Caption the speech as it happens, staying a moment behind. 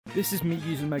This is me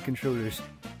using my controllers.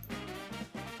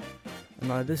 And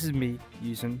now this is me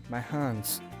using my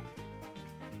hands.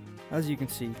 As you can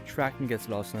see, tracking gets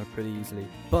lost now pretty easily.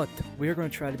 But we're going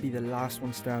to try to be the last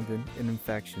one standing in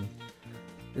infection.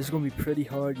 This is going to be pretty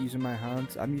hard using my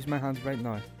hands. I'm using my hands right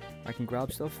now. I can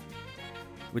grab stuff,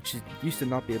 which I used to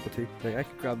not be able to. Like, I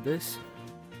could grab this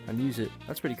and use it.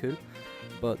 That's pretty cool.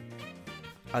 But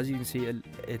as you can see,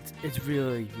 it's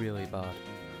really, really bad.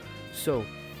 So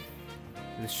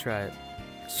let's try it.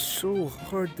 It's so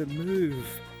hard to move.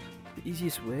 The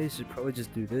easiest way is to probably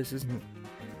just do this, isn't it?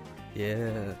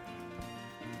 Yeah.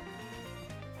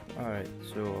 Alright,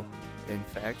 so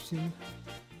infection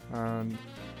and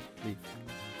leave.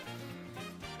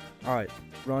 Alright,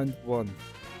 round 1.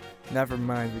 Never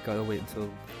mind, we just gotta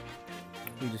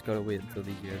wait until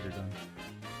these guys are done.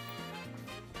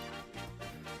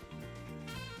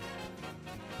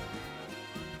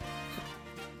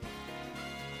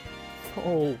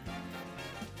 Oh.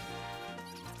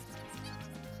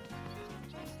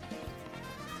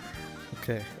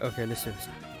 Okay, let's do this.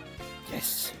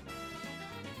 Yes!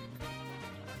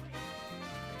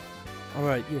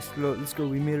 Alright, yes, let's go,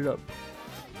 we made it up.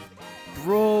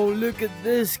 Bro, look at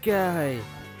this guy!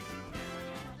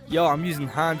 Yo, I'm using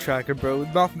hand tracker, bro,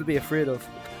 nothing to be afraid of.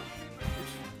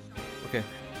 Okay,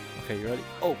 you ready?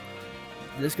 Oh!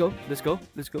 Let's go.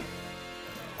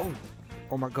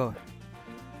 Oh my god.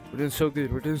 We're doing so good,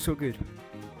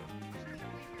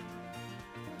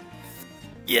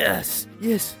 Yes!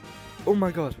 Oh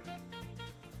my god.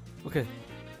 Okay.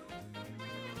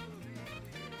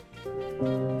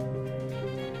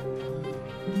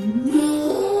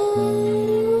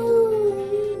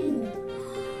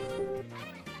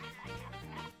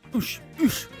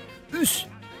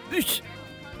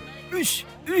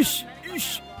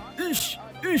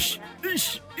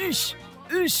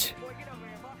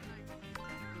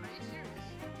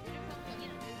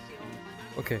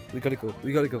 Okay, we gotta go.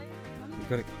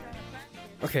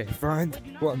 Okay, round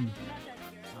 1.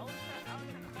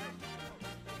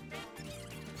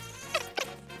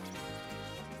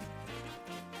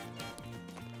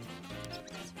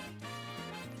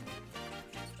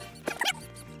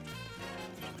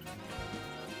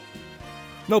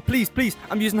 No, please,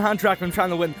 I'm using hand tracking, I'm trying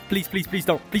to win. Please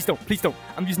don't.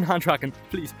 I'm using hand tracking.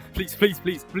 Please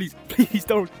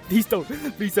don't.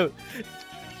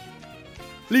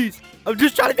 Please, I'm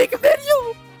just trying to make a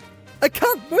video. I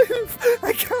can't move.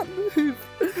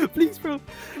 Please, bro.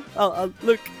 I'll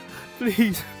look.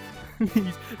 Please.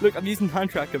 Look, I'm using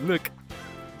hand tracking. Look.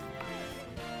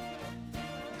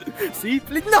 See,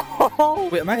 please. No.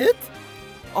 Wait, am I hit?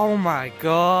 Oh my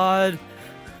god.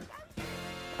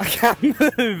 I can't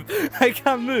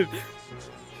move.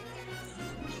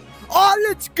 Oh,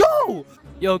 let's go.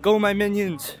 Yo, go my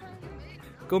minions.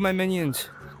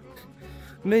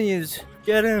 Minions,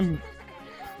 get him.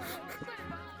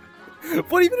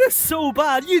 But even it's so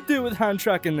bad, you do it with hand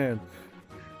tracking then.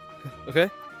 Okay,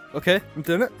 I'm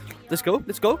doing it. Let's go.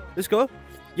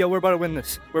 Yo, we're about to win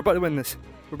this.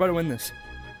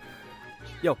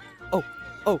 Yo, oh.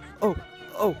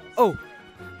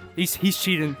 He's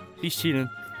cheating.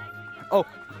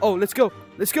 Oh, let's go.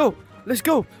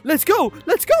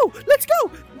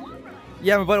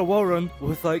 Yeah, I'm about to wall run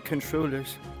without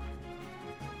controllers.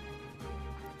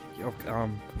 Yo,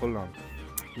 hold on.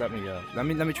 Let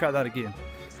me try that again.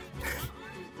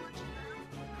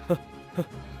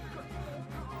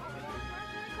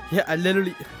 Yeah, I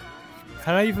literally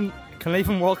can I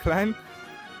even wall climb?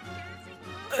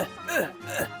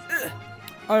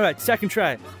 Alright, second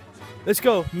try. Let's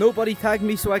go. Nobody tag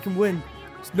me so I can win.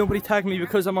 Nobody tag me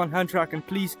because I'm on hand tracking.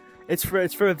 Please. It's for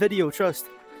a video, trust.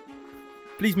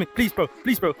 Please bro.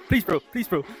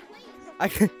 I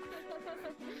can.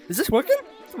 Is this working?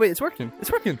 Wait, it's working.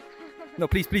 No,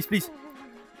 please.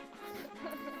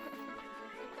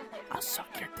 I'll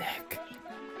suck your dick.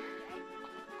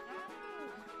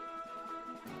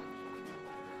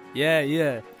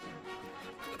 Yeah.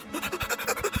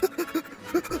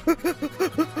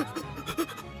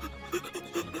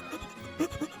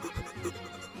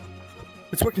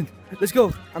 It's working. Let's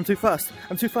go. I'm too fast.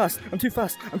 Oh,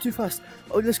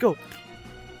 let's go.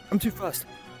 I'm too fast.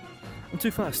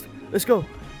 Let's go.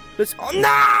 Oh,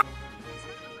 no!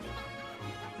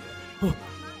 Oh,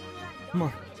 come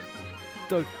on.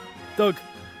 Doug.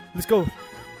 Let's go.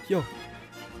 Yo.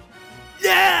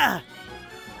 Yeah!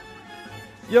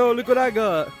 Yo, look what I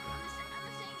got.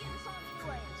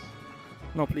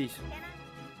 No, please.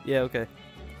 Yeah, okay.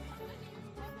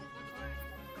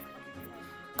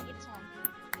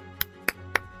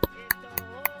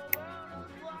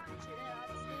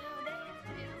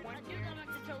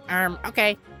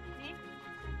 Okay.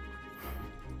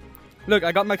 Look,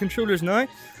 I got my controllers now.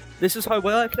 This is how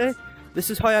well I play. This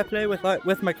is how I play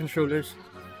with my controllers.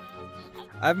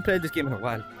 I haven't played this game in a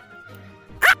while.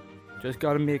 Just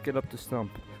gotta make it up the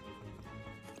stump.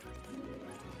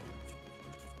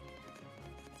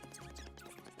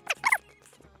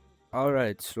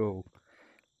 Alright, so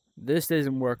this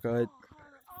doesn't work out.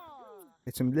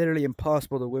 It's literally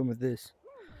impossible to win with this.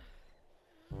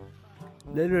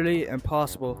 Literally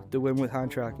impossible to win with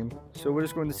hand tracking. So we're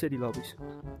just going to city lobbies.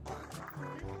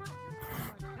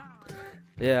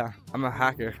 Yeah, I'm a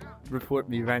hacker. Report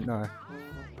me right now.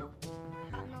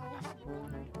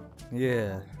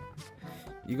 Yeah.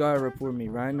 You gotta report me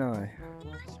right now.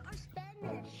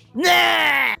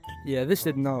 Nah! Yeah, this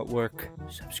did not work.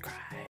 Subscribe.